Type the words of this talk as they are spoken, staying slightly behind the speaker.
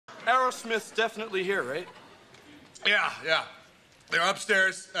Aerosmith's definitely here, right? Yeah. They're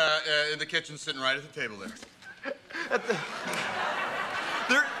upstairs in the kitchen, sitting right at the table there.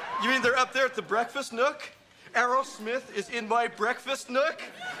 You mean they're up there at the breakfast nook? Aerosmith is in my breakfast nook?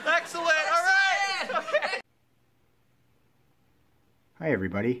 Excellent! All right! Okay. Hi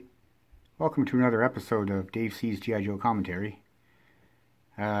everybody. Welcome to another episode of Dave C's gi.joe commentary.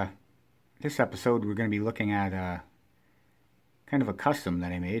 This episode we're going to be looking at kind of a custom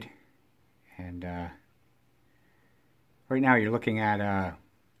that I made. And right now you're looking at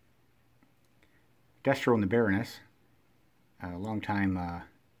Destro and the Baroness. Longtime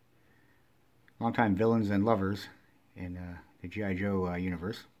villains and lovers in the gi.joe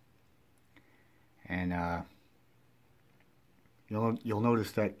universe. And you'll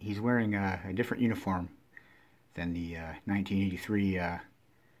notice that he's wearing a different uniform than the 1983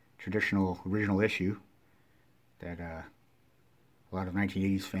 traditional original issue that a lot of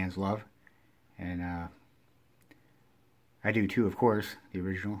 1980s fans love. And I do too, of course, the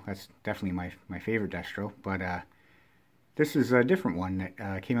original. That's definitely my favorite Destro. But this is a different one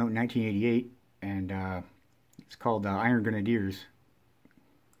that came out in 1988, and it's called Iron Grenadiers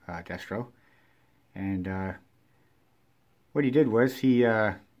Destro. And what he did was he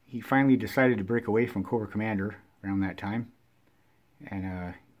finally decided to break away from Cobra Commander around that time,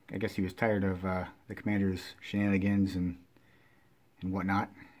 and I guess he was tired of the Commander's shenanigans and whatnot,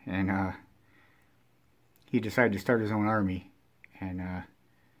 and he decided to start his own army and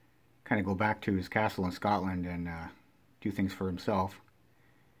kind of go back to his castle in Scotland and do things for himself.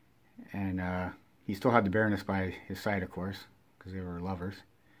 And he still had the Baroness by his side, of course, because they were lovers.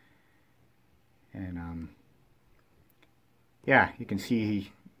 And yeah, you can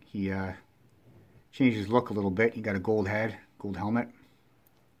see he changed his look a little bit. He got a gold head, gold helmet.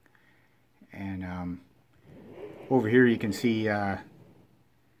 And over here you can see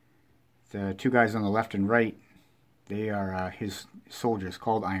the two guys on the left and right. They are his soldiers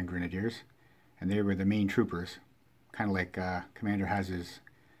called Iron Grenadiers, and they were the main troopers, kind of like Commander has his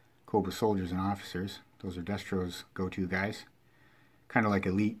Cobra soldiers and officers. Those are Destro's go-to guys, kind of like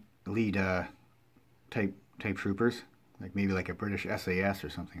elite type troopers, like maybe like a British SAS or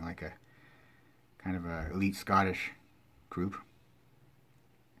something, like a kind of a elite Scottish group.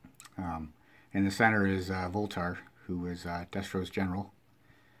 In the center is Voltar, who is Destro's general,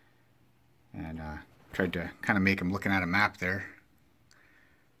 and tried to kind of make him looking at a map there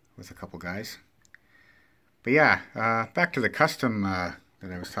with a couple guys. But yeah, back to the custom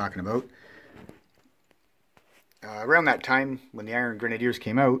that I was talking about. Around that time when the Iron Grenadiers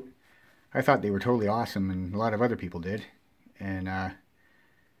came out, I thought they were totally awesome, and a lot of other people did. And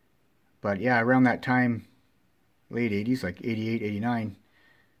but yeah, around that time, late 80s, like 88, 89,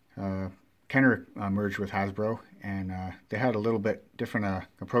 Kenner merged with Hasbro, and they had a little bit different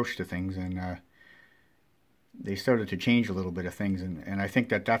approach to things, and they started to change a little bit of things, and I think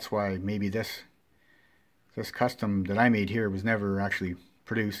that's why maybe this custom that I made here was never actually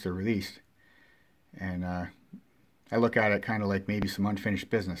produced or released. And I look at it kind of like maybe some unfinished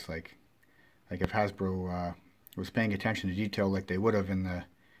business, like if Hasbro was paying attention to detail like they would have in the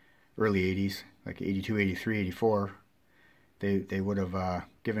early 80s, like 82, 83, 84, they would have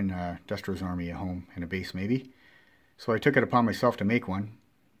given Destro's army a home and a base maybe. So I took it upon myself to make one,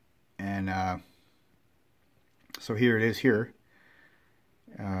 and so here it is here.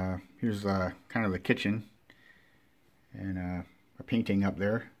 Here's kind of the kitchen, and a painting up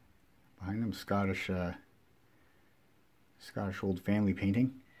there behind them, Scottish old family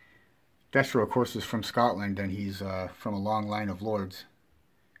painting. Destro, of course, is from Scotland, and he's from a long line of lords.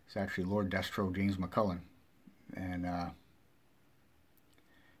 He's actually Lord Destro James McCullen, and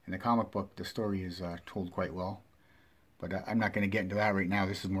in the comic book, the story is told quite well, but I'm not going to get into that right now.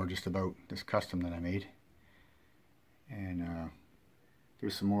 This is more just about this custom that I made. And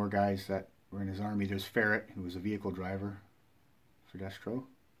there's some more guys that were in his army. There's Ferret, who was a vehicle driver for Destro,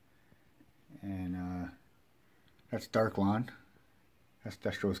 and that's Darklawn. That's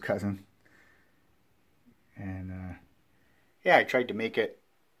Destro's cousin. And yeah, I tried to make it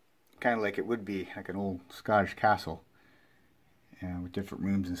kind of like it would be like an old Scottish castle, with different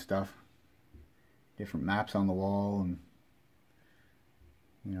rooms and stuff, different maps on the wall, and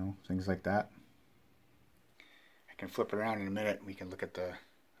you know, things like that. I can flip it around in a minute and we can look at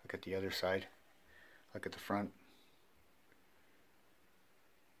the other side, look at the front.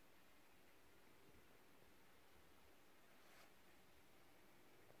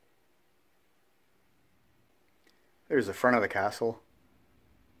 There's the front of the castle.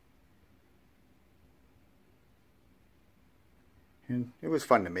 And it was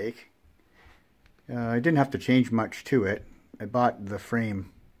fun to make. I didn't have to change much to it. I bought the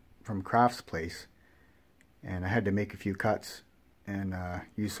frame from Craft's place, and I had to make a few cuts and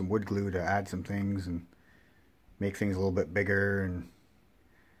use some wood glue to add some things and make things a little bit bigger. And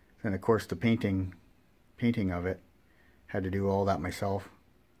then of course the painting of it, had to do all that myself.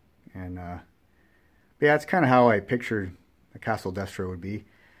 And but yeah, it's kind of how I pictured the Castle Destro would be.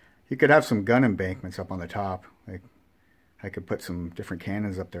 You could have some gun embankments up on the top. Like, I could put some different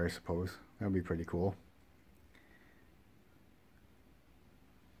cannons up there, I suppose. That would be pretty cool.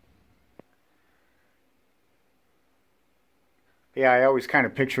 Yeah, I always kind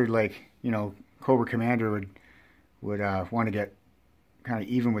of pictured, like, you know, Cobra Commander would want to get kind of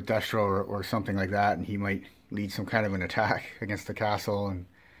even with Destro or something like that, and he might lead some kind of an attack against the castle and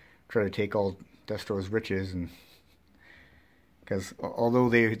try to take all Destro's riches. And because although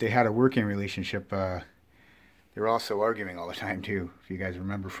they had a working relationship, they were also arguing all the time too. If you guys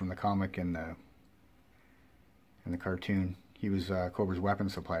remember from the comic and the cartoon, he was Cobra's weapon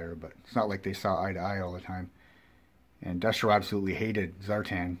supplier, but it's not like they saw eye to eye all the time. And Destro absolutely hated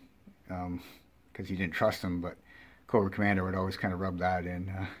Zartan because he didn't trust him, but Cobra Commander would always kind of rub that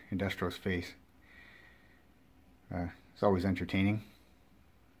in Destro's face. It's always entertaining.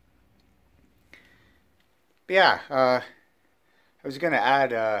 But yeah, I was going to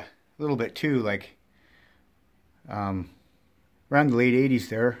add a little bit too, like around the late 80s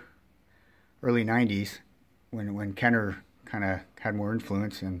there, early 90s, when Kenner kind of had more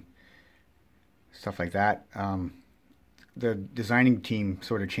influence and stuff like that, the designing team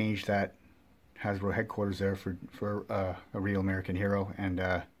sort of changed that Hasbro headquarters there for a real American hero.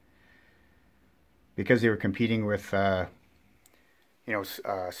 And because they were competing with you know,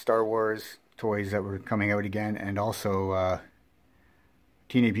 Star Wars toys that were coming out again, and also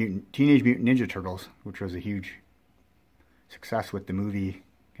Teenage Mutant Ninja Turtles, which was a huge success with the movie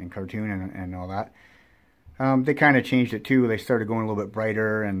and cartoon and all that. They kind of changed it too. They started going a little bit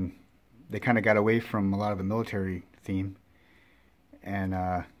brighter, and they kind of got away from a lot of the military theme. And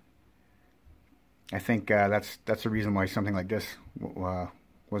I think that's the reason why something like this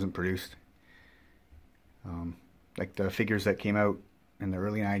wasn't produced. Like the figures that came out in the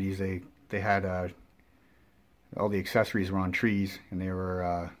early 90s, they had all the accessories were on trees, and they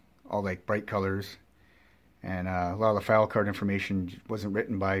were all like bright colors, and a lot of the file card information wasn't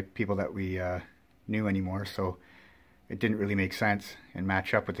written by people that we knew anymore, so it didn't really make sense and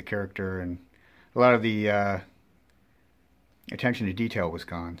match up with the character, and a lot of the attention to detail was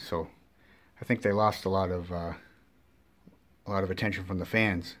gone. So I think they lost a lot of attention from the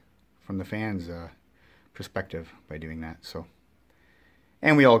fans perspective by doing that. So,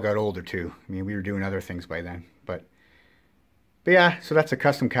 and we all got older too. I mean, we were doing other things by then. But yeah, so that's a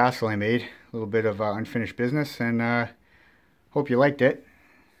custom castle I made. A little bit of unfinished business, and hope you liked it.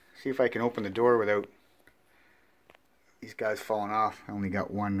 See if I can open the door without these guys falling off. I only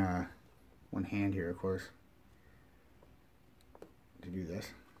got one hand here, of course, to do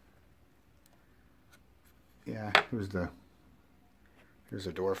this. Yeah, here's the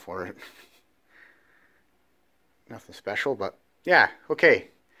door for it. Nothing special, but yeah, okay.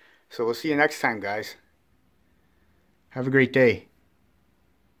 So we'll see you next time, guys. Have a great day.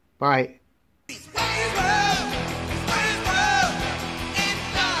 Bye.